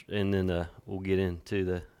and then we'll get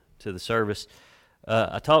into the service.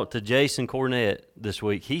 I talked to Jason Cornett this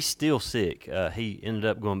week. He's still sick. He ended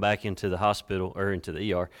up going back into the hospital or into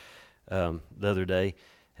the ER the other day,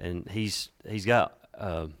 and he's got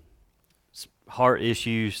heart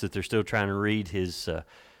issues that they're still trying to read his.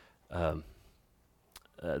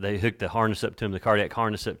 They hooked the harness up to him, the cardiac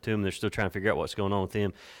harness up to him. They're still trying to figure out what's going on with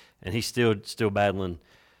him, and he's still battling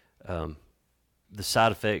the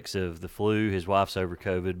side effects of the flu. His wife's over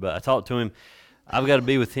COVID, but I talked to him. I've got to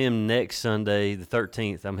be with him next Sunday, the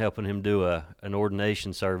 13th. I'm helping him do an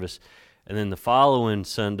ordination service. And then the following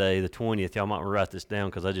Sunday, the 20th, y'all might want to write this down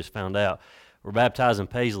because I just found out, we're baptizing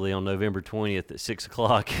Paisley on November 20th at 6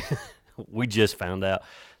 o'clock. We just found out.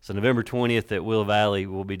 So November 20th at Willow Valley,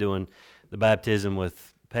 we'll be doing the baptism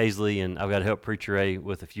with Paisley, and I've got to help Preacher A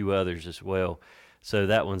with a few others as well. So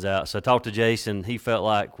that one's out. So I talked to Jason. He felt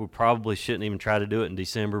like we probably shouldn't even try to do it in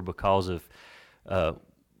December because of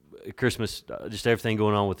Christmas, just everything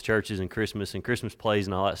going on with churches and Christmas plays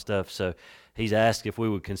and all that stuff. So he's asked if we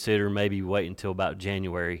would consider maybe wait until about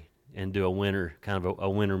January and do a winter, kind of a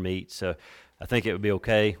winter meet. So I think it would be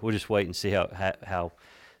okay. We'll just wait and see how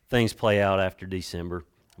things play out after December.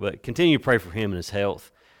 But continue to pray for him and his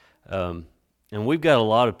health. And we've got a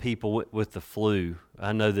lot of people with the flu.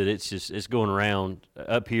 I know that it's going around.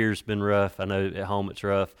 Up here it's been rough. I know at home it's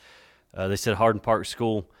rough. They said Hardin Park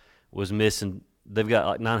School was missing. They've got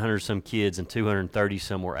like 900 some kids and 230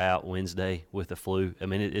 some were out Wednesday with the flu. I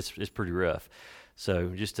mean, it's pretty rough. So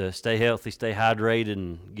just to stay healthy, stay hydrated,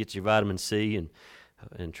 and get your vitamin C,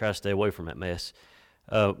 and try to stay away from that mess.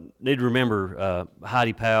 Need to remember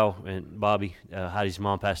Heidi Powell and Bobby. Heidi's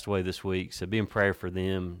mom passed away this week, so be in prayer for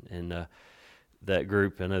them and that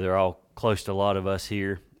group. I know they're all close to a lot of us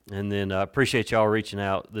here. And then I appreciate y'all reaching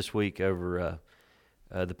out this week over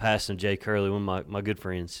the passing of Jay Curley, one of my good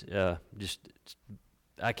friends.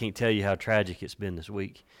 I can't tell you how tragic it's been this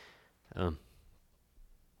week.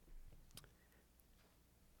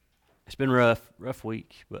 It's been a rough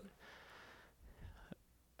week, but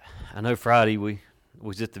I know Friday we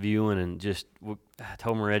was at the viewing and I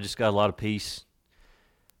told Maria I just got a lot of peace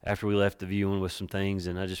after we left the viewing with some things,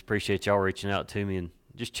 and I just appreciate y'all reaching out to me and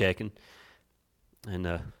just checking. And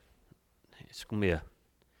it's going to be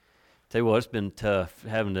tell you what, it's been tough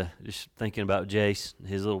having to just thinking about Jace,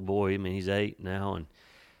 his little boy. I mean, he's 8 now, and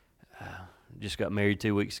just got married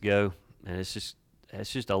 2 weeks ago, and it's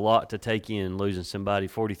just a lot to take in losing somebody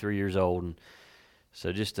 43 years old, and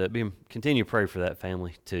so just continue to pray for that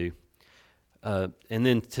family too. And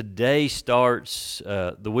then today starts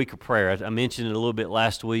the week of prayer. I mentioned it a little bit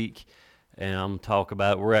last week, and I'm going to talk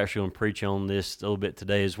about it. We're actually going to preach on this a little bit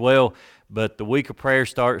today as well, but the week of prayer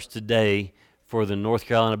starts today for the North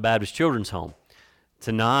Carolina Baptist Children's Home.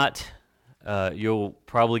 Tonight, you'll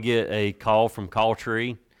probably get a call from Call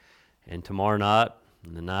Tree, and tomorrow night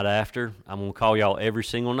and the night after, I'm going to call y'all every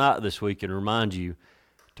single night this week and remind you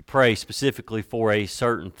to pray specifically for a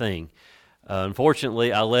certain thing.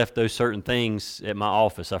 Unfortunately, I left those certain things at my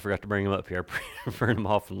office. I forgot to bring them up here. I printed them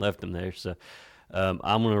off and left them there. So I'm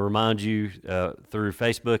going to remind you through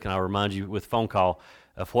Facebook, and I'll remind you with phone call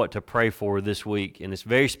of what to pray for this week. And it's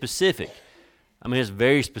very specific. I mean, it's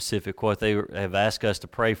very specific what they have asked us to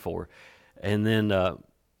pray for. And then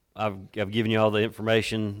I've given you all the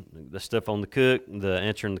information, the stuff on the cook, the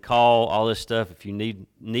answering the call, all this stuff. If you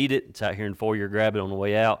need it, it's out here in the foyer. Grab it on the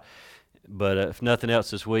way out. But if nothing else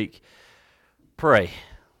this week, pray.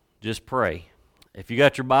 Just pray. If you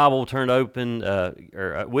got your Bible turned open,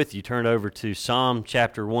 or with you, turn over to Psalm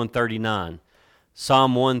chapter 139.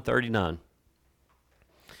 Psalm 139.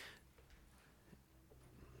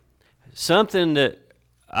 Something that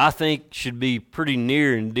I think should be pretty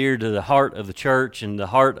near and dear to the heart of the church and the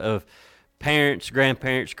heart of parents,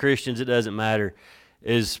 grandparents, Christians, it doesn't matter,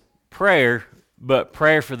 is prayer, but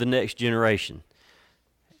prayer for the next generation.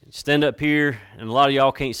 Stand up here, and a lot of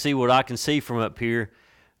y'all can't see what I can see from up here,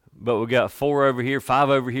 but we got 4 over here, 5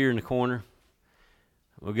 over here in the corner.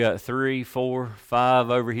 We got 3, 4, 5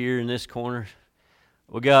 over here in this corner.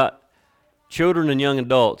 We got children and young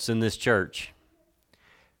adults in this church.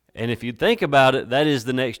 And if you think about it, that is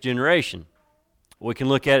the next generation. We can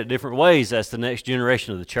look at it different ways. That's the next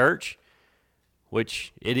generation of the church,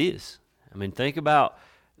 which it is. I mean, think about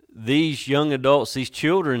these young adults, these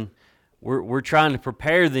children. We're trying to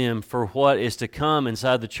prepare them for what is to come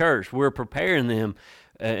inside the church. We're preparing them,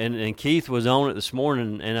 and Keith was on it this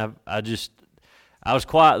morning, and I was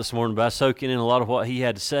quiet this morning, but I was soaking in a lot of what he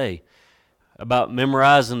had to say about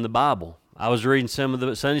memorizing the Bible. I was reading some of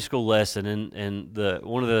the Sunday school lesson, and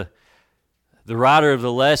one of the writer of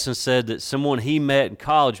the lesson said that someone he met in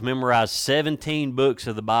college memorized 17 books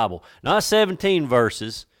of the Bible. Not 17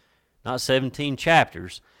 verses, not 17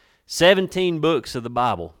 chapters, 17 books of the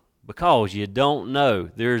Bible, because you don't know.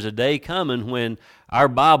 There's a day coming when our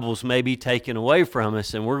Bibles may be taken away from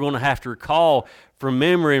us, and we're going to have to recall from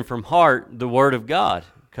memory and from heart the Word of God,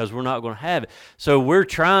 because we're not going to have it. So we're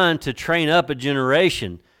trying to train up a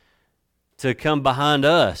generation to come behind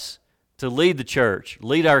us, to lead the church,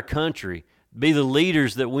 lead our country, be the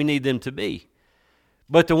leaders that we need them to be.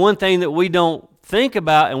 But the one thing that we don't think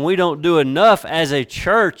about and we don't do enough as a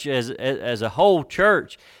church, as a whole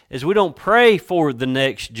church, is we don't pray for the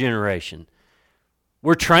next generation.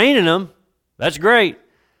 We're training them. That's great.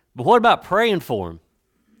 But what about praying for them?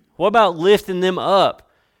 What about lifting them up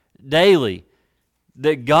daily?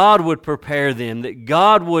 That God would prepare them, that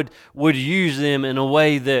God would use them in a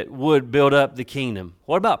way that would build up the kingdom.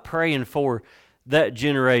 What about praying for that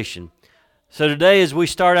generation? So today, as we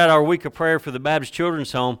start out our week of prayer for the Baptist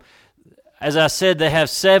Children's Home, as I said, they have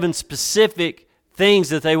 7 specific things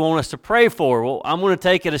that they want us to pray for. Well, I'm going to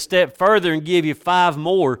take it a step further and give you 5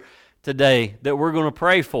 more today that we're going to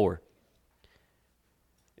pray for.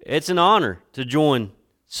 It's an honor to join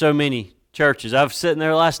so many churches. I was sitting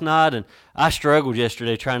there last night, and I struggled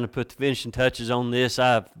yesterday trying to put the finishing touches on this.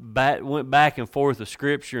 I went back and forth with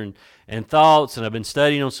Scripture and thoughts, and I've been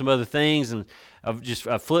studying on some other things, and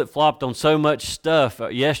I flip-flopped on so much stuff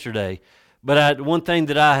yesterday. But one thing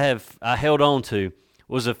that I held on to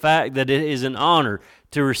was the fact that it is an honor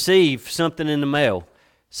to receive something in the mail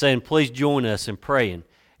saying, please join us in praying.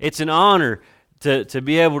 It's an honor to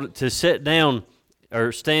be able to sit down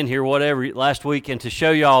or stand here, whatever, last week and to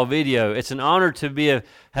show y'all a video. It's an honor to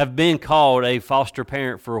have been called a foster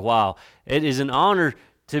parent for a while. It is an honor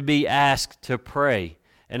to be asked to pray.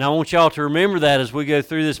 And I want y'all to remember that as we go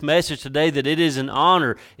through this message today, that it is an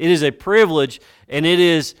honor, it is a privilege, and it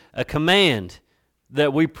is a command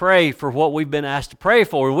that we pray for what we've been asked to pray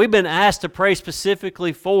for. And we've been asked to pray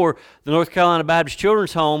specifically for the North Carolina Baptist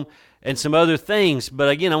Children's Home and some other things. But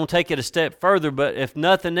again, I want to take it a step further. But if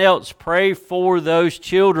nothing else, pray for those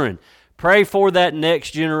children. Pray for that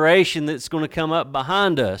next generation that's going to come up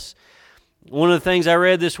behind us. One of the things I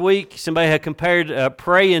read this week, somebody had compared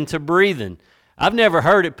praying to breathing. I've never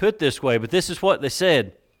heard it put this way, but this is what they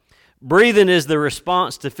said. Breathing is the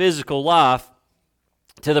response to physical life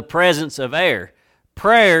to the presence of air.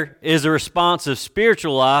 Prayer is the response of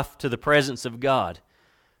spiritual life to the presence of God.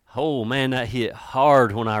 Oh man, that hit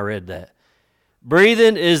hard when I read that.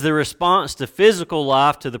 Breathing is the response to physical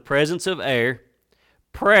life to the presence of air.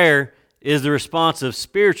 Prayer is the response of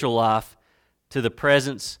spiritual life to the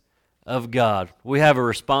presence of God. We have a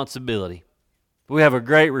responsibility. We have a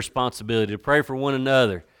great responsibility to pray for one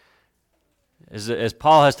another. As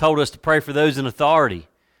Paul has told us to pray for those in authority.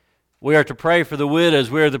 We are to pray for the widows.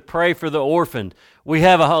 We are to pray for the orphaned. We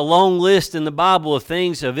have a long list in the Bible of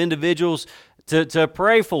things, of individuals to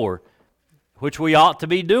pray for, which we ought to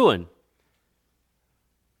be doing.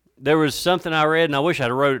 There was something I read, and I wish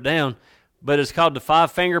I'd wrote it down, but it's called the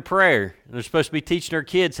 5-finger prayer. And they're supposed to be teaching our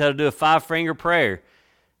kids how to do a 5-finger prayer.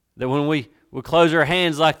 That when we close our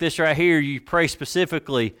hands like this right here, you pray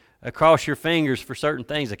specifically across your fingers for certain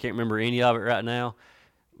things. I can't remember any of it right now.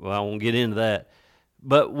 Well, I won't get into that.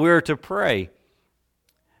 But we're to pray.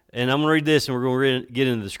 And I'm going to read this, and we're going to get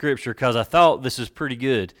into the Scripture, because I thought this is pretty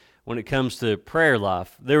good when it comes to prayer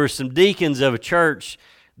life. There were some deacons of a church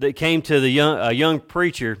that came to a young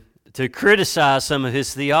preacher to criticize some of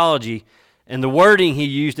his theology and the wording he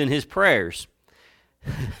used in his prayers.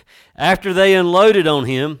 After they unloaded on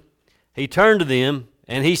him, he turned to them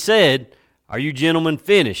and he said, "Are you gentlemen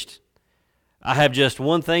finished? I have just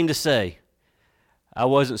one thing to say. I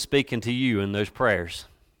wasn't speaking to you in those prayers.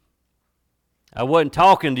 I wasn't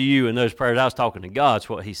talking to you in those prayers. I was talking to God." That's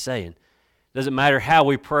what he's saying. Doesn't matter how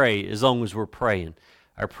we pray as long as we're praying.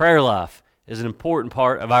 Our prayer life is an important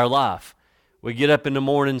part of our life. We get up in the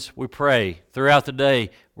mornings, we pray. Throughout the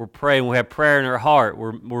day, we're praying. We have prayer in our heart.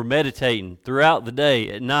 We're meditating. Throughout the day,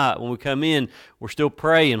 at night, when we come in, we're still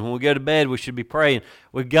praying. When we go to bed, we should be praying.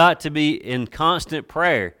 We've got to be in constant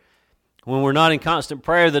prayer. When we're not in constant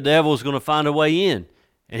prayer, the devil is going to find a way in,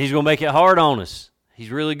 and he's going to make it hard on us.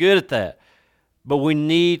 He's really good at that. But we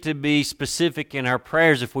need to be specific in our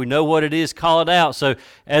prayers. If we know what it is, call it out. So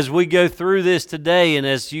as we go through this today, and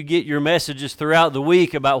as you get your messages throughout the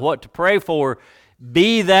week about what to pray for,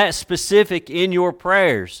 be that specific in your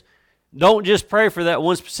prayers. Don't just pray for that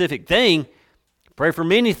one specific thing. Pray for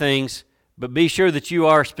many things, but be sure that you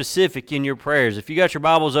are specific in your prayers. If you got your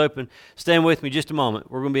Bibles open, stand with me just a moment.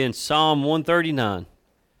 We're going to be in Psalm 139.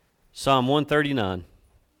 Psalm 139.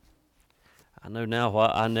 I know now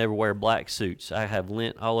why I never wear black suits. I have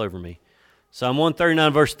lint all over me. Psalm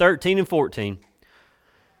 139, verse 13 and 14. The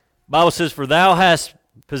Bible says, "For thou hast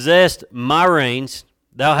possessed my reins.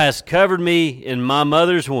 Thou hast covered me in my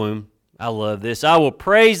mother's womb. I love this. I will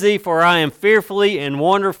praise thee, for I am fearfully and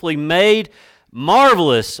wonderfully made.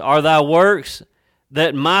 Marvelous are thy works,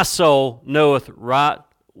 that my soul knoweth right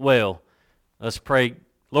well. Let's pray.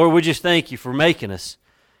 Lord, we just thank you for making us.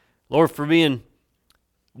 Lord, for being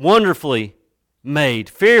wonderfully made,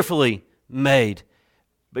 fearfully made.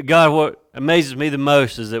 But God, what amazes me the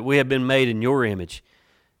most is that we have been made in your image.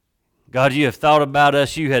 God, you have thought about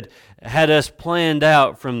us. You had us planned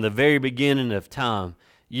out from the very beginning of time.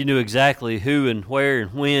 You knew exactly who and where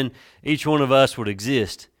and when each one of us would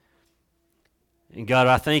exist. And God,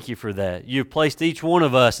 I thank you for that. You've placed each one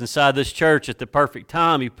of us inside this church at the perfect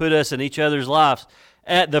time. You put us in each other's lives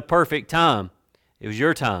at the perfect time. It was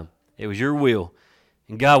your time. It was your will.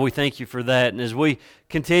 And God, we thank you for that. And as we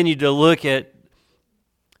continue to look at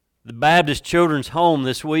the Baptist Children's Home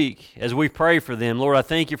this week, as we pray for them, Lord, I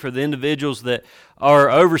thank you for the individuals that are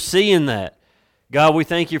overseeing that. God, we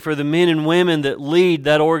thank you for the men and women that lead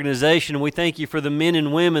that organization. And we thank you for the men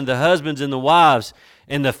and women, the husbands and the wives,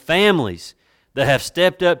 and the families that have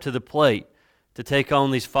stepped up to the plate to take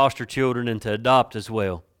on these foster children and to adopt as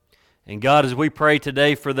well. And God, as we pray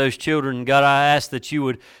today for those children, God, I ask that you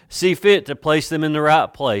would see fit to place them in the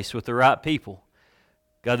right place with the right people.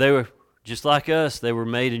 God, they were just like us. They were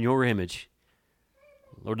made in your image.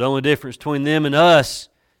 Lord, the only difference between them and us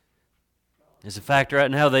is the fact right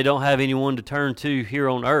now they don't have anyone to turn to here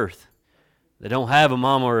on earth. They don't have a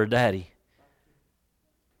mama or a daddy.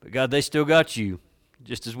 But God, they still got you,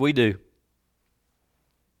 just as we do.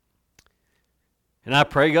 And I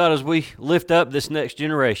pray, God, as we lift up this next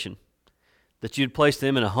generation, that you'd place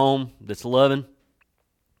them in a home that's loving,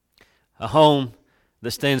 a home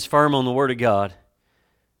that stands firm on the Word of God.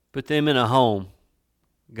 Put them in a home,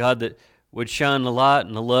 God, that would shine the light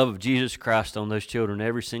and the love of Jesus Christ on those children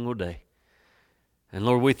every single day. And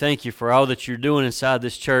Lord, we thank you for all that you're doing inside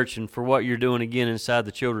this church and for what you're doing again inside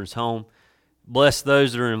the children's home. Bless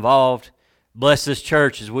those that are involved. Bless this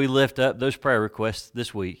church as we lift up those prayer requests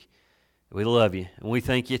this week. We love you, and we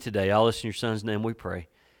thank you today. All this in your Son's name we pray.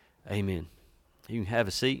 Amen. You can have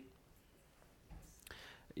a seat.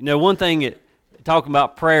 You know, one thing, talking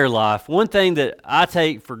about prayer life, one thing that I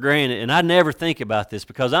take for granted, and I never think about this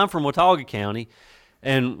because I'm from Watauga County,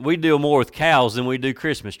 and we deal more with cows than we do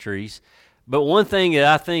Christmas trees. But one thing that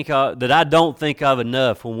I think that I don't think of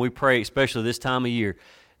enough when we pray, especially this time of year,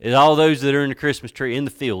 is all those that are in the Christmas tree in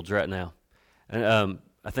the fields right now. And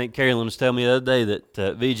I think Carolyn was telling me the other day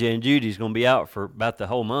that VJ and Judy's going to be out for about the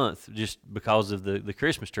whole month just because of the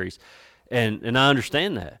Christmas trees. And I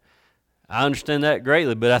understand that. I understand that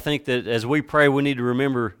greatly, but I think that as we pray, we need to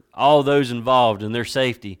remember all those involved and their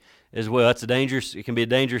safety as well. It can be a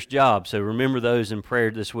dangerous job, so remember those in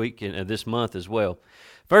prayer this week and this month as well.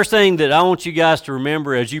 First thing that I want you guys to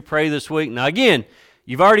remember as you pray this week, now again,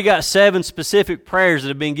 you've already got 7 specific prayers that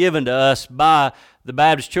have been given to us by the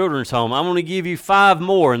Baptist Children's Home. I'm going to give you 5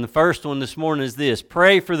 more, and the first one this morning is this.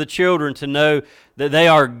 Pray for the children to know that they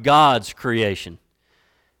are God's creation.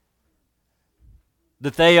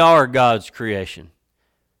 That they are God's creation.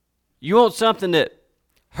 You want something that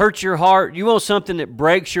hurts your heart? You want something that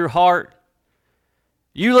breaks your heart?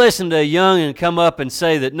 You listen to a young'un come up and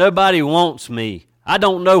say that nobody wants me. I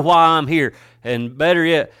don't know why I'm here. And better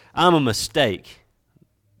yet, I'm a mistake.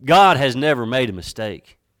 God has never made a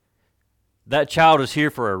mistake. That child is here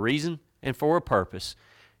for a reason and for a purpose.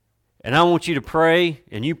 And I want you to pray,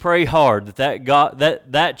 and you pray hard,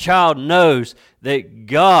 that child knows that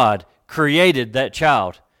God created that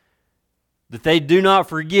child. That they do not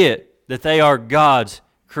forget that they are God's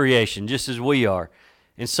creation, just as we are.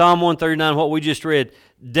 In Psalm 139, what we just read,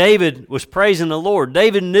 David was praising the Lord.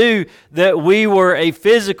 David knew that we were a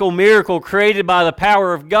physical miracle created by the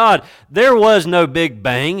power of God. There was no Big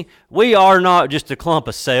Bang. We are not just a clump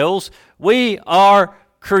of cells. We are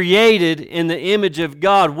created in the image of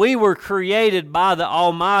God. We were created by the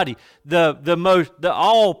Almighty, the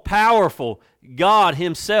all-powerful God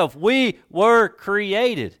Himself. We were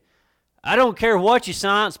created. I don't care what your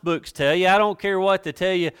science books tell you. I don't care what they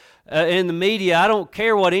tell you in the media. I don't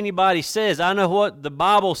care what anybody says. I know what the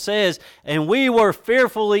Bible says. And we were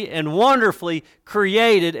fearfully and wonderfully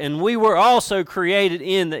created, and we were also created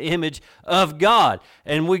in the image of God.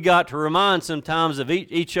 And we got to remind sometimes of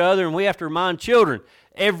each other, and we have to remind children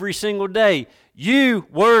every single day, you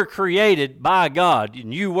were created by God,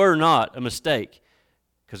 and you were not a mistake,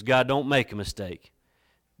 because God don't make a mistake.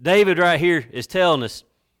 David right here is telling us,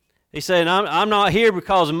 he's saying, I'm not here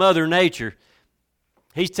because of Mother Nature.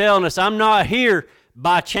 He's telling us, I'm not here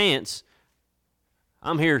by chance.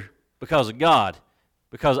 I'm here because of God,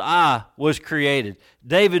 because I was created.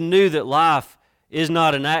 David knew that life is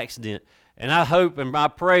not an accident. And I hope and I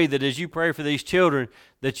pray that as you pray for these children,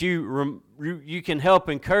 that you can help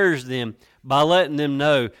encourage them by letting them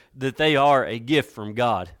know that they are a gift from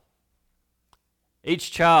God.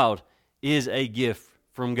 Each child is a gift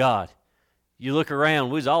from God. You look around,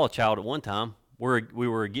 we was all a child at one time. We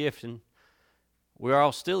were a gift, and we're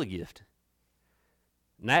all still a gift.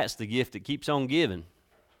 And that's the gift that keeps on giving.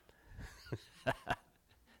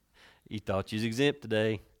 You thought you was exempt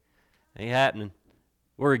today. Ain't happening.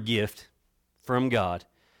 We're a gift from God.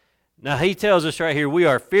 Now, he tells us right here, we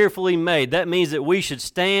are fearfully made. That means that we should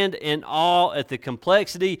stand in awe at the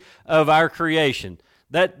complexity of our creation.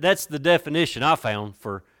 That's the definition I found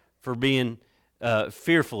for being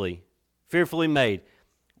fearfully made.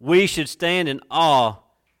 We should stand in awe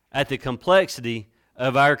at the complexity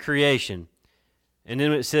of our creation. And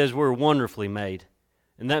then it says we're wonderfully made.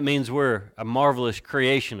 And that means we're a marvelous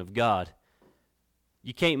creation of God.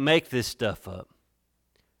 You can't make this stuff up.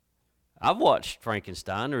 I've watched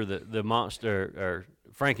Frankenstein, or the monster, or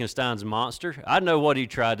Frankenstein's monster. I know what he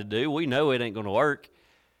tried to do. We know it ain't going to work.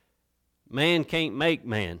 Man can't make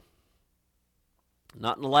man.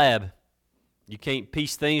 Not in the lab. You can't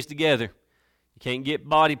piece things together. You can't get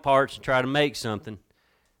body parts and try to make something.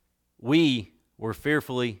 We were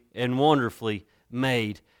fearfully and wonderfully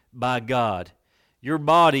made by God. Your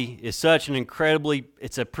body is such an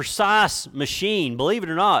it's a precise machine. Believe it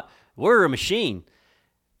or not, we're a machine.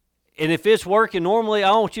 And if it's working normally,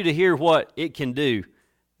 I want you to hear what it can do.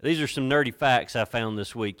 These are some nerdy facts I found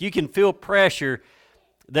this week. You can feel pressure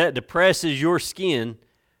that depresses your skin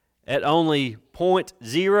at only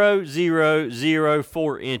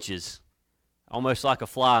 0.0004 inches, almost like a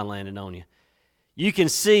fly landing on you. You can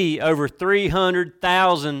see over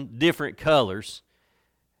 300,000 different colors,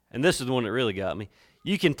 and this is the one that really got me.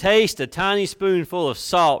 You can taste a tiny spoonful of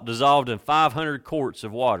salt dissolved in 500 quarts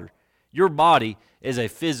of water. Your body is a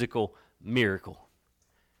physical miracle.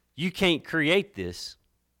 You can't create this.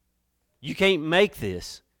 You can't make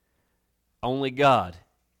this. Only God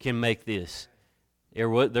can make this. There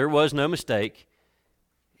was no mistake.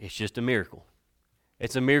 It's just a miracle.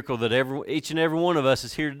 It's a miracle that each and every one of us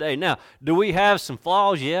is here today. Now, do we have some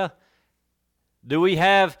flaws? Yeah. Do we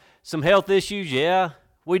have some health issues? Yeah,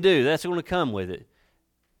 we do. That's going to come with it.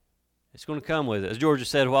 It's going to come with it. As Georgia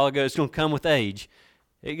said a while ago, it's going to come with age.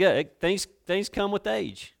 Things come with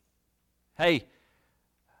age. Hey,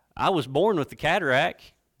 I was born with the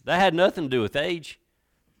cataract. That had nothing to do with age.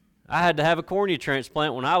 I had to have a cornea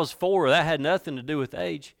transplant when I was 4. That had nothing to do with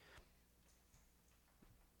age.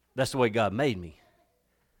 That's the way God made me.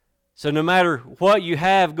 So no matter what you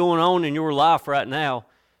have going on in your life right now,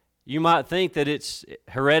 you might think that it's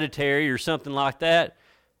hereditary or something like that.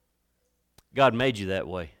 God made you that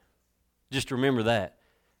way. Just remember that.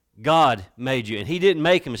 God made you, and He didn't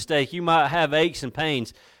make a mistake. You might have aches and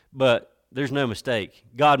pains, but there's no mistake.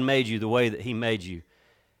 God made you the way that He made you.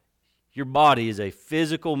 Your body is a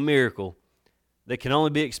physical miracle that can only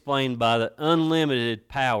be explained by the unlimited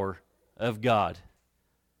power of God.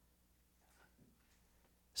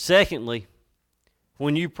 Secondly,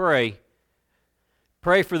 when you pray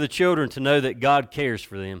for the children to know that God cares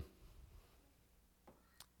for them.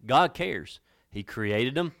 God cares. He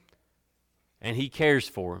created them, and He cares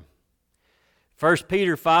for them. 1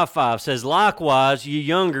 Peter 5:5 says, "Likewise, ye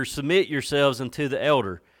younger, submit yourselves unto the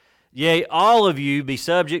elder. Yea, all of you be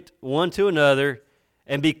subject one to another,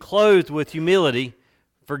 and be clothed with humility.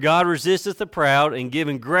 For God resisteth the proud, and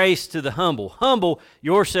giveth grace to the humble. Humble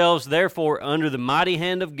yourselves, therefore, under the mighty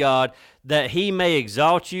hand of God, that He may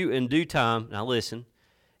exalt you in due time." Now listen.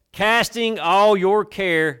 "Casting all your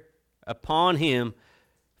care upon Him,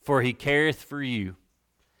 for He careth for you."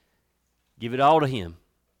 Give it all to Him.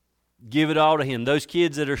 Give it all to Him. Those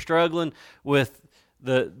kids that are struggling with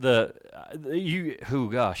the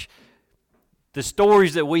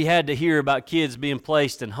stories that we had to hear about kids being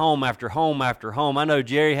placed in home after home after home. I know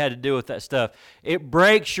Jerry had to deal with that stuff. It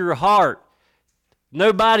breaks your heart.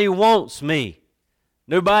 Nobody wants me.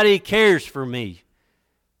 Nobody cares for me.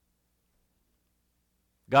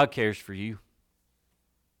 God cares for you.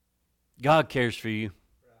 God cares for you.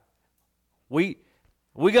 We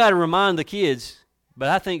got to remind the kids, but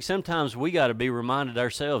I think sometimes we got to be reminded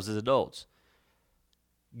ourselves as adults.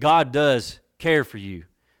 God does care for you.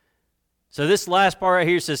 So this last part right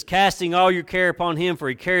here says, "Casting all your care upon Him, for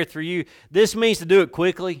He careth for you." This means to do it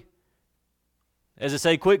quickly. As I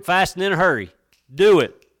say, quick, fast, and in a hurry. Do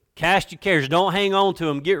it. Cast your cares. Don't hang on to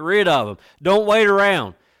them. Get rid of them. Don't wait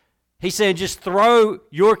around. He's saying just throw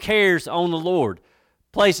your cares on the Lord.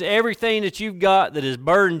 Place everything that you've got that has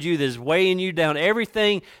burdened you, that is weighing you down,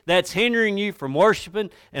 everything that's hindering you from worshiping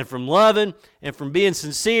and from loving and from being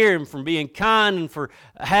sincere and from being kind and for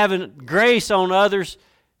having grace on others,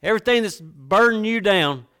 everything that's burdened you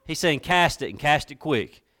down, he's saying cast it and cast it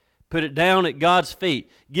quick. Put it down at God's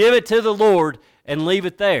feet. Give it to the Lord and leave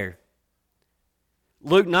it there.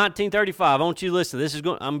 Luke 19:35. I want you to listen. This is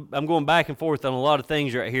I'm going back and forth on a lot of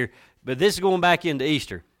things right here, but this is going back into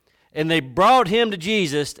Easter. And they brought him to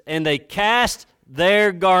Jesus, and they cast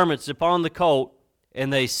their garments upon the colt,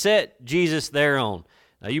 and they set Jesus thereon.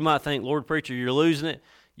 Now you might think, Lord preacher, you're losing it.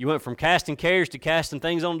 You went from casting cares to casting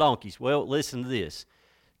things on donkeys. Well, listen to this.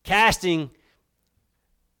 Casting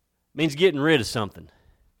means getting rid of something.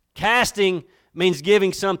 Casting means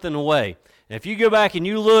giving something away. Now, if you go back and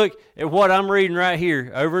you look at what I'm reading right here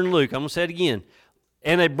over in Luke, I'm going to say it again.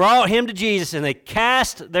 And they brought him to Jesus, and they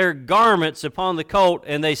cast their garments upon the colt,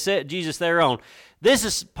 and they set Jesus thereon. This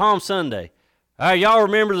is Palm Sunday. All right, y'all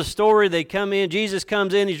remember the story? They come in, Jesus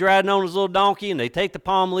comes in, he's riding on his little donkey, and they take the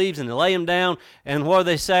palm leaves and they lay him down, and what are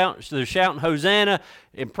they shout? They're shouting, Hosanna,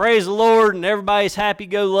 and praise the Lord, and everybody's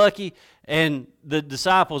happy-go-lucky. And the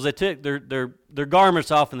disciples, they took their garments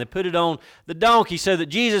off, and they put it on the donkey so that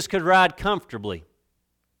Jesus could ride comfortably.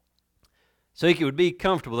 So he would be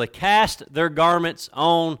comfortable. They cast their garments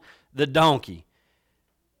on the donkey.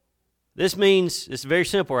 This means, it's very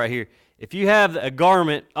simple right here. If you have a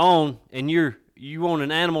garment on and you want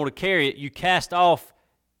an animal to carry it, you cast off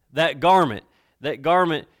that garment. That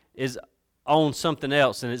garment is on something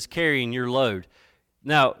else and it's carrying your load.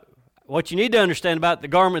 Now, what you need to understand about the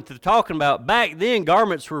garment that they're talking about, back then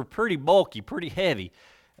garments were pretty bulky, pretty heavy.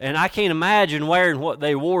 And I can't imagine wearing what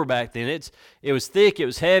they wore back then. It was thick, it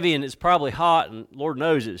was heavy, and it's probably hot, and Lord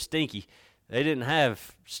knows it was stinky. They didn't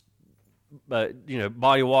have,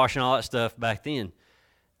 body wash and all that stuff back then.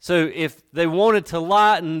 So if they wanted to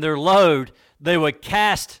lighten their load, they would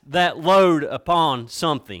cast that load upon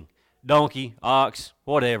something, donkey, ox,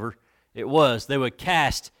 whatever it was. They would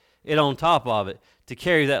cast it on top of it to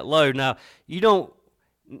carry that load. Now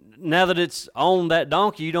that it's on that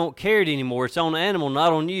donkey, you don't carry it anymore. It's on the animal,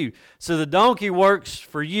 not on you. So the donkey works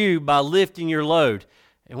for you by lifting your load.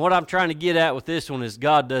 And what I'm trying to get at with this one is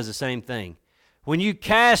God does the same thing. When you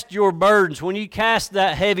cast your burdens, when you cast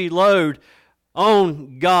that heavy load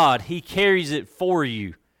on God, He carries it for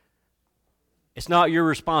you. It's not your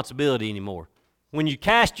responsibility anymore. When you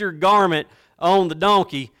cast your garment on the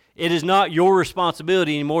donkey, it is not your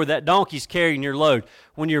responsibility anymore. That donkey's carrying your load.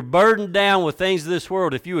 When you're burdened down with things of this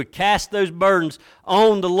world, if you would cast those burdens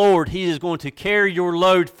on the Lord, He is going to carry your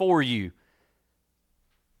load for you.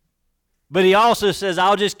 But He also says,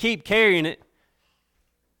 I'll just keep carrying it.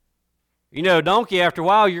 You know, a donkey, after a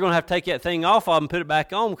while, you're going to have to take that thing off of him and put it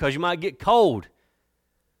back on because you might get cold.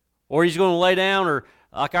 Or he's going to lay down, or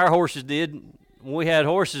like our horses did. When we had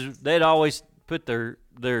horses, they'd always put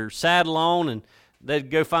their saddle on and they'd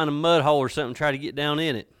go find a mud hole or something and try to get down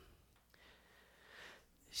in it.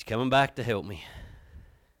 He's coming back to help me.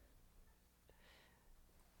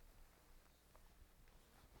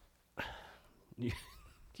 You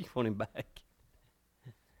want him back?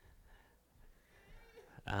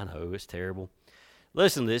 I know, it's terrible.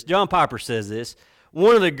 Listen to this. John Piper says this.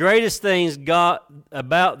 One of the greatest things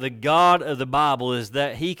about the God of the Bible is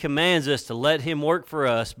that He commands us to let Him work for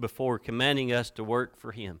us before commanding us to work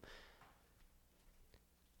for Him.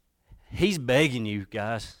 He's begging you,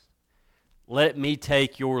 guys, let me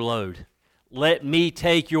take your load. Let me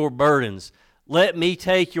take your burdens. Let me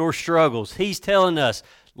take your struggles. He's telling us,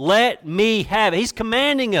 let me have it. He's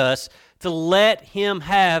commanding us to let Him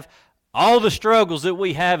have all the struggles that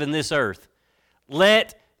we have in this earth.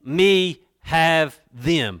 Let me have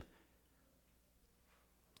them.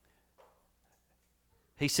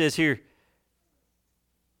 He says here,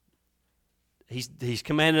 He's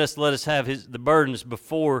commanded us to let us have the burdens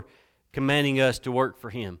before commanding us to work for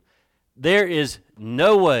Him. There is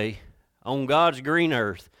no way on God's green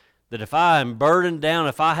earth that if I am burdened down,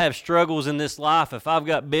 if I have struggles in this life, if I've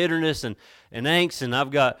got bitterness and angst and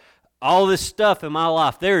I've got all this stuff in my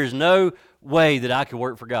life, there is no way that I could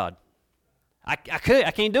work for God. I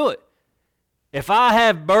can't do it. If I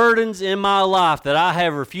have burdens in my life that I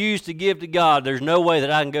have refused to give to God, there's no way that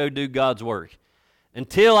I can go do God's work.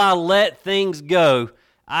 Until I let things go,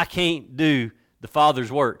 I can't do the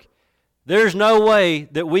Father's work. There's no way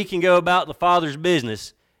that we can go about the Father's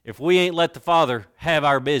business if we ain't let the Father have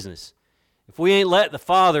our business. If we ain't let the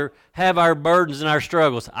Father have our burdens and our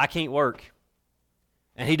struggles, I can't work.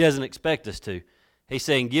 And He doesn't expect us to. He's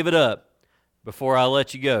saying, give it up before I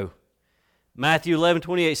let you go. Matthew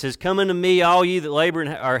 11:28 says, come unto me, all ye that labor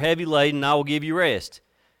and are heavy laden, and I will give you rest.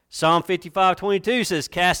 Psalm 55:22 says,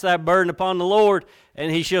 cast thy burden upon the Lord,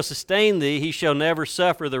 and he shall sustain thee. He shall never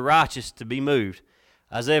suffer the righteous to be moved.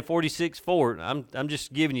 Isaiah 46:4. I'm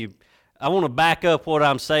just giving you, I want to back up what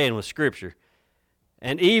I'm saying with Scripture.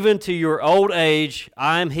 And even to your old age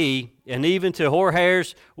I am he, and even to hoar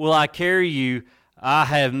hairs will I carry you. I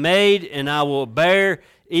have made and I will bear,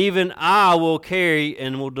 even I will carry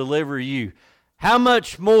and will deliver you. How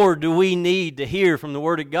much more do we need to hear from the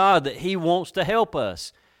Word of God that He wants to help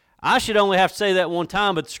us? I should only have to say that one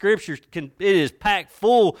time, but the Scripture, it is packed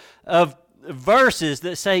full of verses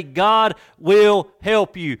that say God will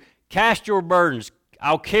help you. Cast your burdens.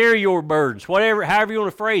 I'll carry your burdens. Whatever, however you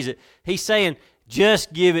want to phrase it. He's saying,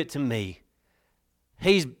 just give it to me.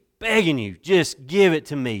 He's begging you, just give it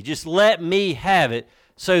to me. Just let me have it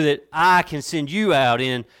so that I can send you out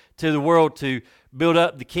into the world to build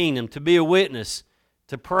up the kingdom, to be a witness,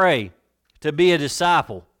 to pray, to be a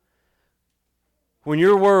disciple. When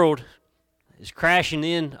your world is crashing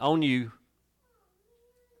in on you,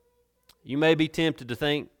 you may be tempted to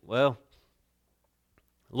think, well,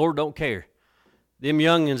 the Lord don't care. Them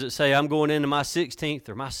youngins that say, I'm going into my 16th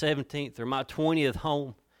or my 17th or my 20th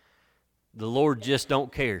home, the Lord just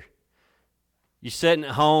don't care. You're sitting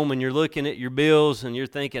at home and you're looking at your bills and you're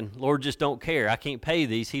thinking, Lord just don't care. I can't pay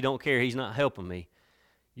these. He don't care. He's not helping me.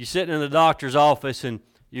 You're sitting in the doctor's office and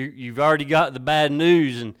you've already got the bad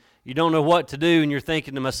news and you don't know what to do, and you're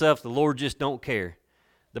thinking to myself, the Lord just don't care.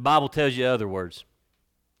 The Bible tells you other words.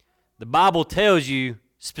 The Bible tells you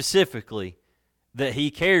specifically that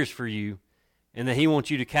He cares for you and that He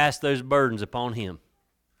wants you to cast those burdens upon Him.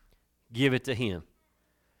 Give it to Him.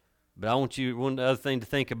 But I want you, one other thing to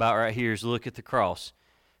think about right here is look at the cross.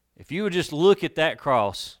 If you would just look at that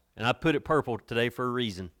cross, and I put it purple today for a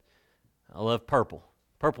reason. I love purple.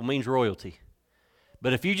 Purple means royalty.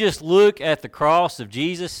 But if you just look at the cross of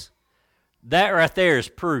Jesus, that right there is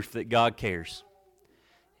proof that God cares.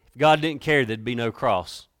 If God didn't care, there'd be no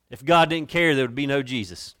cross. If God didn't care, there would be no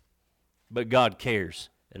Jesus. But God cares,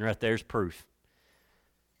 and right there's proof.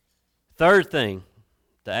 Third thing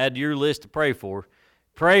to add to your list to pray for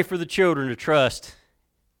the children to trust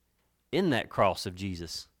in that cross of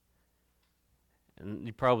Jesus. And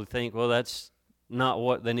you probably think, well, that's not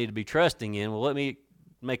what they need to be trusting in. Well, let me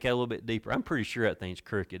make that a little bit deeper. I'm pretty sure that thing's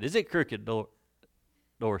crooked. Is it crooked,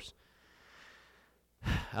 Doris?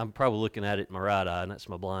 I'm probably looking at it in my right eye, and that's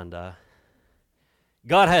my blind eye.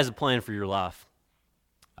 God has a plan for your life.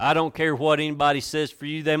 I don't care what anybody says for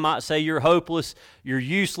you. They might say you're hopeless, you're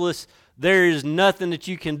useless. There is nothing that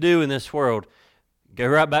you can do in this world. Go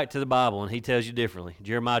right back to the Bible, and He tells you differently.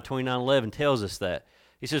 Jeremiah 29:11 tells us that.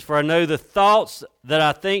 He says, for I know the thoughts that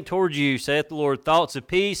I think towards you, saith the Lord, thoughts of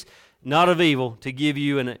peace, not of evil, to give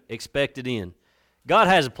you an expected end. God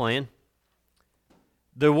has a plan.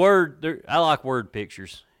 I like word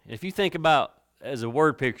pictures. If you think about as a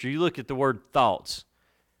word picture, you look at the word thoughts.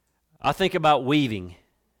 I think about weaving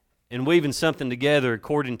and weaving something together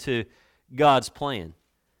according to God's plan.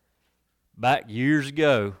 Back years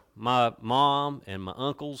ago, my mom and my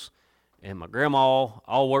uncles and my grandma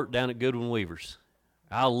all worked down at Goodwin Weavers.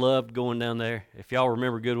 I loved going down there. If y'all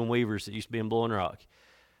remember Goodwin Weavers that used to be in Blowing Rock,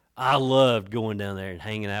 I loved going down there and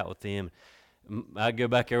hanging out with them. I'd go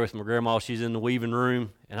back there with my grandma. She's in the weaving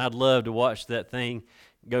room, and I'd love to watch that thing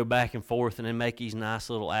go back and forth, and they make these nice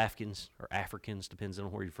little Afghans, or Africans, depends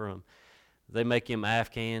on where you're from. They make them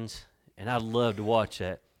Afghans, and I'd love to watch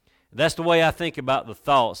that. That's the way I think about the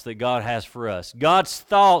thoughts that God has for us. God's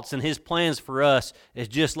thoughts and His plans for us is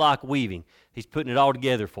just like weaving. He's putting it all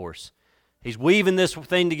together for us. He's weaving this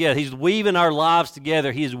thing together. He's weaving our lives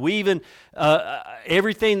together. He is weaving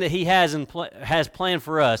everything that He has planned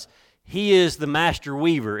for us. He is the master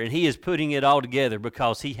weaver, and He is putting it all together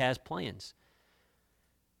because He has plans.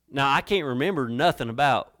 Now, I can't remember nothing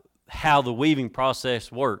about how the weaving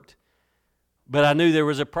process worked, but I knew there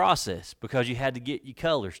was a process because you had to get your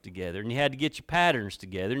colors together, and you had to get your patterns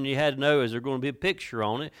together, and you had to know, is there going to be a picture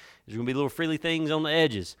on it? Is there going to be little frilly things on the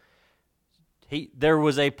edges? There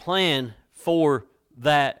was a plan for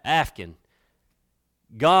that Afghan.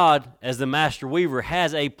 God, as the master weaver,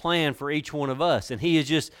 has a plan for each one of us, and He is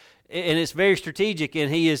just, and it's very strategic,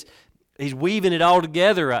 and He's weaving it all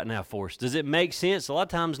together right now for us. Does it make sense? A lot of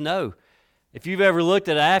times, no. If you've ever looked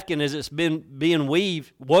at an Afghan as it's been being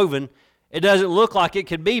woven, it doesn't look like it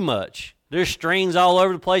could be much. There's strings all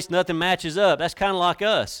over the place, nothing matches up. That's kind of like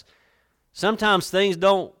us. Sometimes things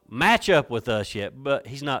don't match up with us yet, but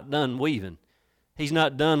He's not done weaving. He's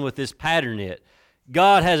not done with this pattern yet.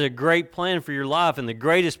 God has a great plan for your life, and the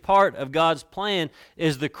greatest part of God's plan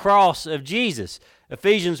is the cross of Jesus.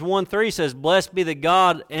 Ephesians 1:3 says, blessed be the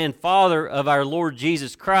God and Father of our Lord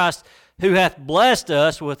Jesus Christ, who hath blessed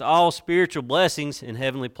us with all spiritual blessings in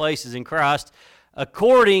heavenly places in Christ,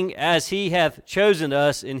 according as he hath chosen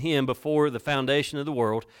us in him before the foundation of the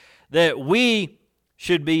world, that we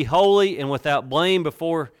should be holy and without blame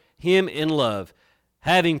before him in love,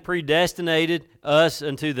 having predestinated us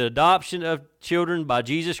unto the adoption of children by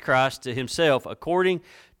Jesus Christ to himself, according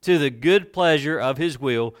to the good pleasure of his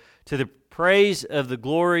will, to the praise of the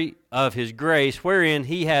glory of his grace, wherein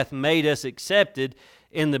he hath made us accepted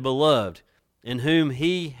in the beloved, in whom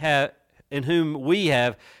we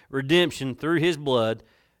have redemption through his blood,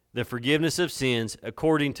 the forgiveness of sins,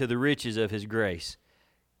 according to the riches of his grace.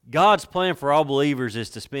 God's plan for all believers is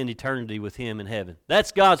to spend eternity with him in heaven.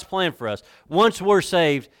 That's God's plan for us. Once we're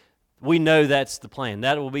saved, we know that's the plan.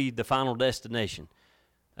 That will be the final destination.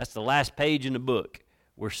 That's the last page in the book.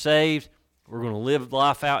 We're saved. We're going to live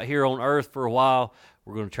life out here on earth for a while.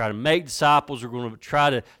 We're going to try to make disciples. We're going to try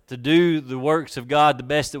to do the works of God the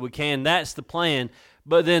best that we can. That's the plan.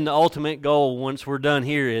 But then the ultimate goal, once we're done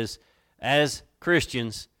here, is as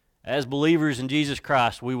Christians, as believers in Jesus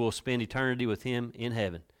Christ, we will spend eternity with him in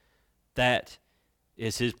heaven. That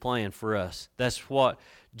is his plan for us. That's what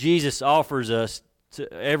Jesus offers us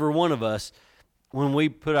to every one of us when we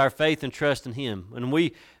put our faith and trust in him. When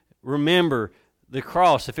we remember the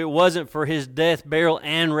cross, if it wasn't for his death, burial,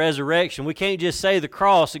 and resurrection, we can't just say the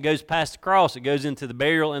cross. It goes past the cross. It goes into the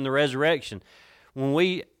burial and the resurrection. When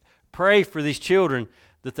we pray for these children,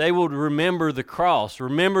 that they will remember the cross,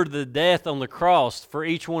 remember the death on the cross for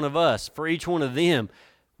each one of us, for each one of them.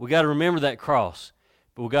 We got to remember that cross,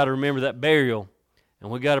 but we got to remember that burial,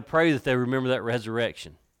 and we got to pray that they remember that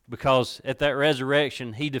resurrection, because at that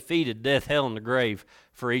resurrection, he defeated death, hell, and the grave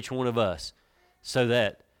for each one of us, so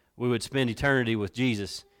that we would spend eternity with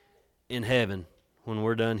Jesus in heaven when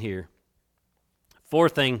we're done here.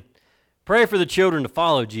 Fourth thing, pray for the children to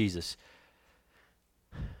follow Jesus.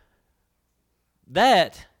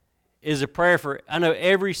 That is a prayer for, I know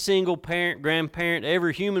every single parent, grandparent,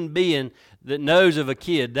 every human being that knows of a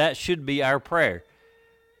kid, that should be our prayer.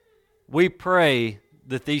 We pray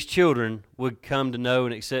that these children would come to know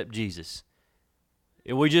and accept Jesus.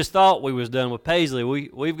 And we just thought we was done with Paisley.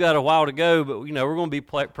 We've got a while to go, but we're going to be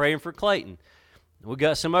praying for Clayton. We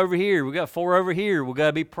got some over here. We got 4 over here. We got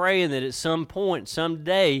to be praying that at some point,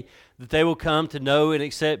 someday, that they will come to know and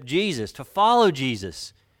accept Jesus, to follow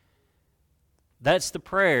Jesus. That's the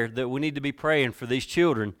prayer that we need to be praying for these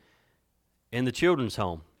children in the children's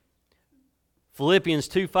home. Philippians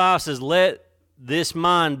 2:5 says, "Let this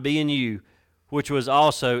mind be in you, which was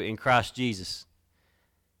also in Christ Jesus."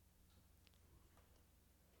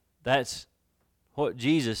 That's what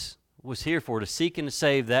Jesus was here for, to seek and to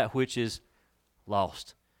save that which is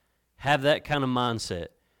lost. Have that kind of mindset.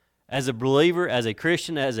 As a believer, as a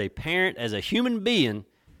Christian, as a parent, as a human being,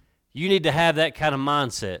 you need to have that kind of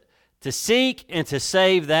mindset, to seek and to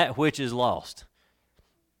save that which is lost.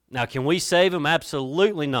 Now, can we save them?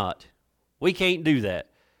 Absolutely not. We can't do that.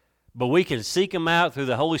 But we can seek them out through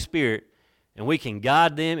the Holy Spirit, and we can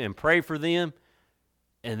guide them and pray for them,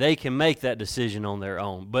 and they can make that decision on their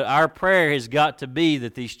own. But our prayer has got to be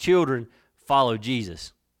that these children follow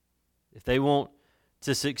Jesus. If they want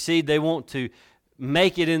to succeed, they want to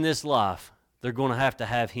make it in this life, they're going to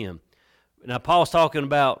have him. Now, Paul's talking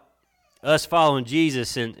about us following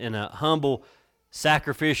Jesus in a humble,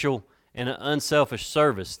 sacrificial, and an unselfish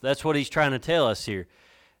service. That's what he's trying to tell us here.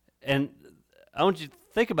 And I want you to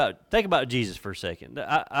think about Jesus for a second.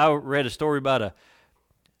 I read a story about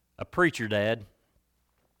a preacher dad,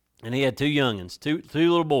 and he had 2 youngins, two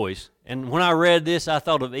little boys. And when I read this, I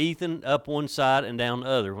thought of Ethan up one side and down the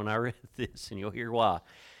other when I read this, and you'll hear why.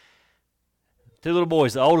 2 little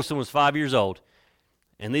boys. The oldest one was 5 years old,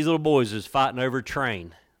 and these little boys was fighting over a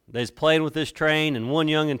train. They was playing with this train, and one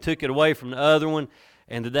youngin took it away from the other one,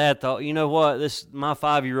 and the dad thought, you know what, this my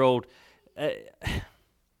 5-year-old,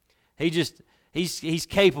 he's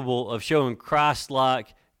capable of showing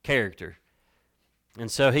Christ-like character.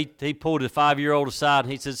 And so he pulled the 5-year-old aside,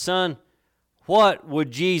 and he said, "Son, what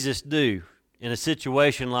would Jesus do in a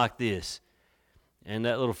situation like this?" And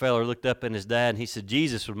that little fella looked up at his dad, and he said,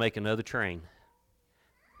 "Jesus would make another train."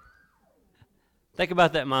 Think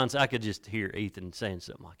about that mindset. I could just hear Ethan saying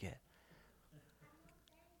something like that.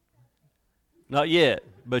 Not yet,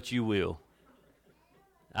 but you will.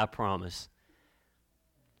 I promise.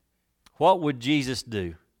 What would Jesus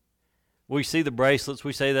do? We see the bracelets.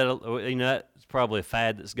 We say that, that's probably a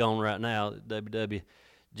fad that's gone right now,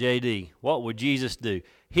 WWJD. What would Jesus do?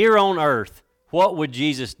 Here on earth, what would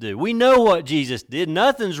Jesus do? We know what Jesus did.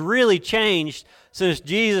 Nothing's really changed since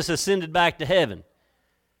Jesus ascended back to heaven.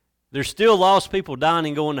 There's still lost people dying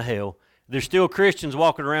and going to hell. There's still Christians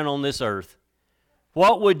walking around on this earth.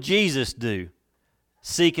 What would Jesus do?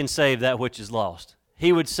 Seek and save that which is lost.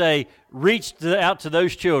 He would say, reach out to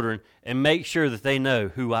those children and make sure that they know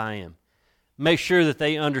who I am. Make sure that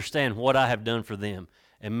they understand what I have done for them.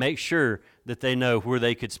 And make sure that they know where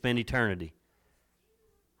they could spend eternity.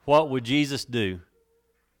 What would Jesus do?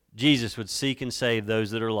 Jesus would seek and save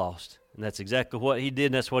those that are lost. And that's exactly what he did,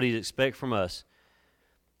 and that's what he'd expect from us.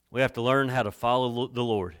 We have to learn how to follow the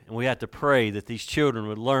Lord. And we have to pray that these children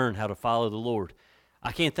would learn how to follow the Lord.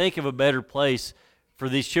 I can't think of a better place for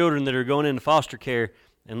these children that are going into foster care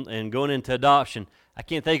and going into adoption. I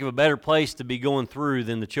can't think of a better place to be going through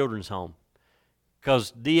than the children's home.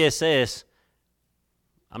 Because DSS,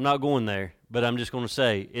 I'm not going there, but I'm just going to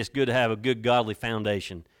say it's good to have a good godly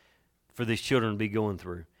foundation for these children to be going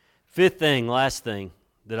through. Fifth thing, last thing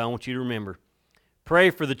that I want you to remember, pray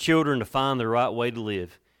for the children to find the right way to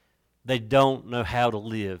live. They don't know how to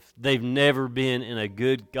live. They've never been in a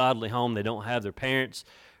good godly home. They don't have their parents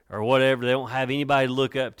or whatever. They don't have anybody to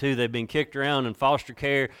look up to. They've been kicked around in foster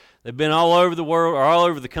care. They've been all over the world or all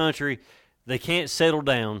over the country. They can't settle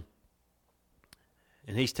down.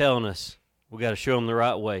 And he's telling us we got to show them the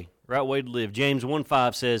right way to live. James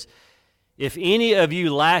 1:5 says, if any of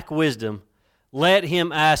you lack wisdom, let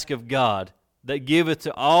him ask of God, that giveth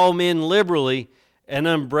to all men liberally, and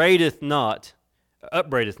upbraideth not,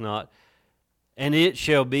 and it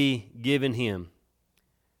shall be given him.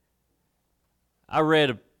 I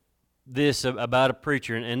read this about a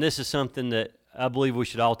preacher, and this is something that I believe we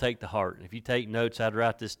should all take to heart. If you take notes, I'd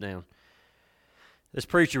write this down. This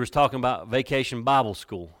preacher was talking about Vacation Bible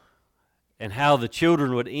School and how the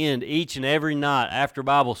children would end each and every night after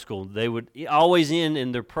Bible school. They would always end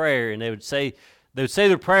in their prayer, and they would say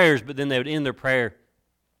their prayers, but then they would end their prayer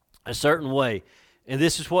a certain way. And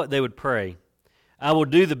this is what they would pray. I will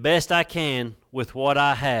do the best I can with what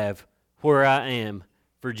I have where I am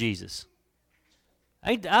for Jesus.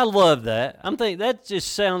 I love that. I'm thinking that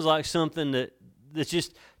just sounds like something that's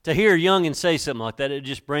just, to hear a youngin say something like that, it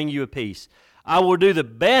just bring you a peace. I will do the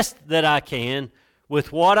best that I can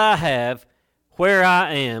with what I have where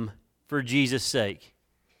I am for Jesus' sake.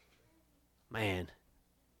 Man,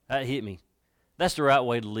 that hit me. That's the right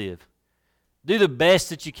way to live. Do the best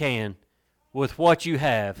that you can with what you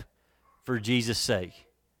have for Jesus' sake.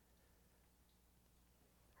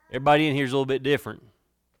 Everybody in here is a little bit different.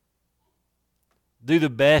 Do the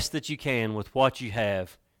best that you can with what you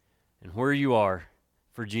have and where you are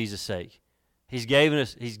for Jesus' sake. He's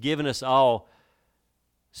given us all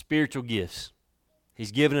spiritual gifts.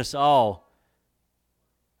 He's given us all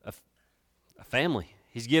a family.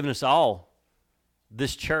 He's given us all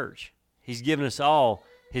this church. He's given us all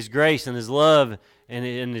His grace and His love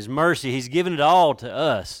and His mercy. He's given it all to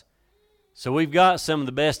us. So we've got some of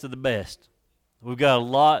the best of the best. We've got a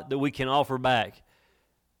lot that we can offer back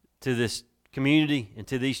to this community and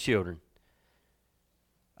to these children.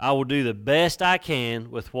 I will do the best I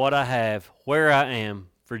can with what I have where I am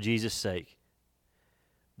for Jesus' sake.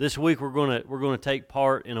 This week we're going to take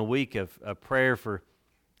part in a week of prayer for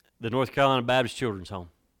the North Carolina Baptist Children's Home.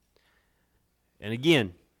 And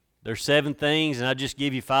again, there's 7 things, and I just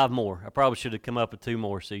give you 5 more. I probably should have come up with 2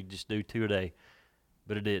 more, so you just do 2 a day,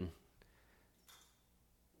 but I didn't.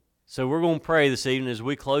 So we're going to pray this evening as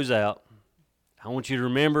we close out. I want you to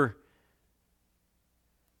remember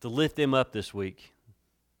to lift them up this week.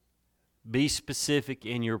 Be specific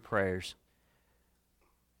in your prayers.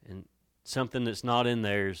 And something that's not in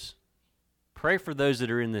there is pray for those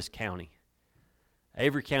that are in this county.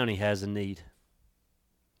 Avery County has a need.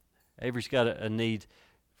 Avery's got a need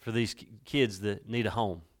for these kids that need a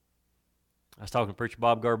home. I was talking to Preacher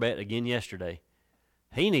Bob Garbett again yesterday.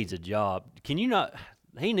 He needs a job.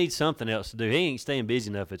 He needs something else to do. He ain't staying busy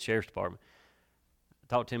enough at the Sheriff's Department. I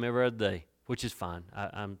talk to him every other day, which is fine.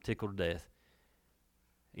 I'm tickled to death.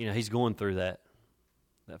 You know, he's going through that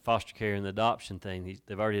foster care and the adoption thing.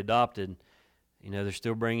 They've already adopted. You know, they're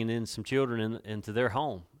still bringing in some children into their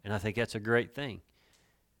home, and I think that's a great thing.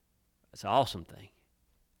 It's an awesome thing,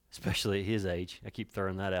 especially at his age. I keep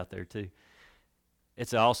throwing that out there too.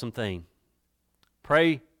 It's an awesome thing.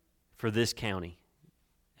 Pray for this county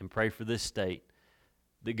and pray for this state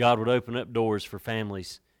that God would open up doors for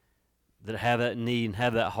families that have that need and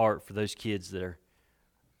have that heart for those kids that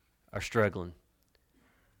are struggling.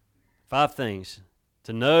 5 things.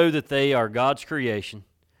 To know that they are God's creation,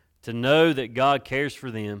 to know that God cares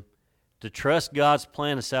for them, to trust God's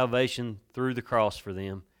plan of salvation through the cross for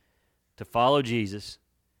them, to follow Jesus,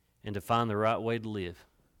 and to find the right way to live.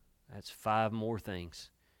 That's 5 more things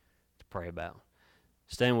to pray about.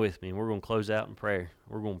 Stand with me, and we're going to close out in prayer.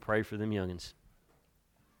 We're going to pray for them youngins.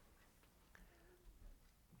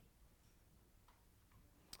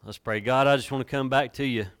 Let's pray. God, I just want to come back to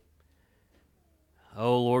you.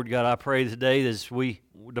 Oh, Lord God, I pray today as we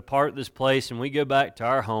depart this place and we go back to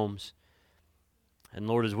our homes, and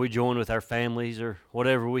Lord, as we join with our families or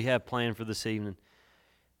whatever we have planned for this evening,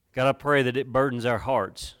 God, I pray that it burdens our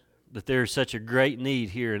hearts, that there is such a great need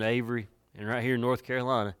here in Avery and right here in North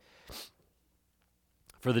Carolina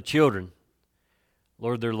for the children.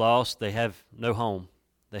 Lord, they're lost. They have no home.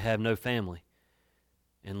 They have no family.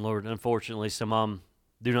 And Lord, unfortunately, some of them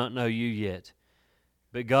do not know you yet.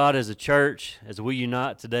 But God, as a church, as we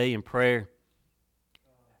unite today in prayer,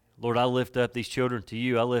 Lord, I lift up these children to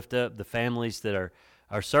you. I lift up the families that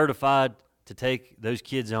are certified to take those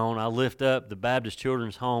kids on. I lift up the Baptist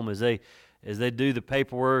Children's Home as they do the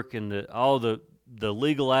paperwork and all the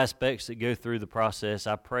legal aspects that go through the process.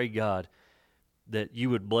 I pray, God, that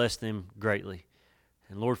you would bless them greatly.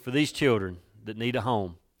 And Lord, for these children that need a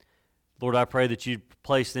home, Lord, I pray that you'd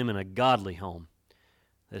place them in a godly home,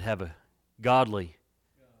 that have a godly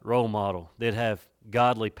role model, that have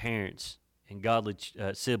godly parents and godly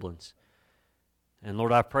siblings. And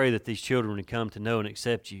Lord, I pray that these children would come to know and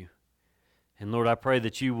accept you. And Lord, I pray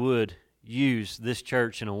that you would use this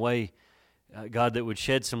church in a way, God, that would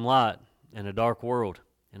shed some light in a dark world,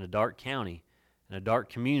 in a dark county, in a dark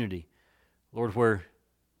community, Lord, where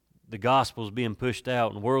the gospel is being pushed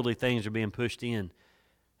out and worldly things are being pushed in.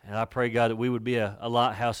 And I pray, God, that we would be a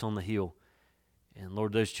lighthouse on the hill. And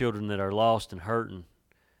Lord, those children that are lost and hurting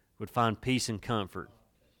would find peace and comfort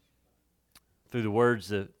through the words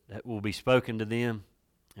that will be spoken to them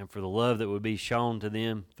and for the love that would be shown to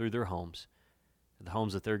them through their homes, the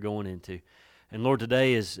homes that they're going into. And Lord,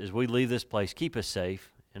 today as we leave this place, keep us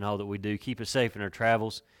safe in all that we do. Keep us safe in our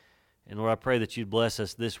travels. And Lord, I pray that you'd bless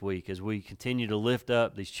us this week as we continue to lift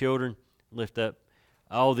up these children, lift up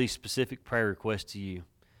all these specific prayer requests to you.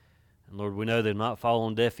 And Lord, we know they'll not fall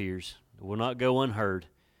on deaf ears. They will not go unheard.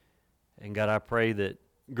 And God, I pray that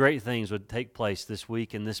great things would take place this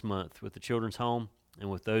week and this month with the Children's Home and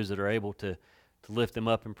with those that are able to lift them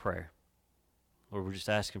up in prayer. Lord, we're just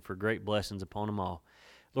asking for great blessings upon them all.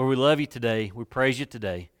 Lord, we love you today. We praise you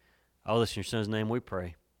today. All this in your Son's name we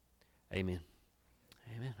pray. Amen.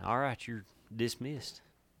 Amen. All right, you're dismissed.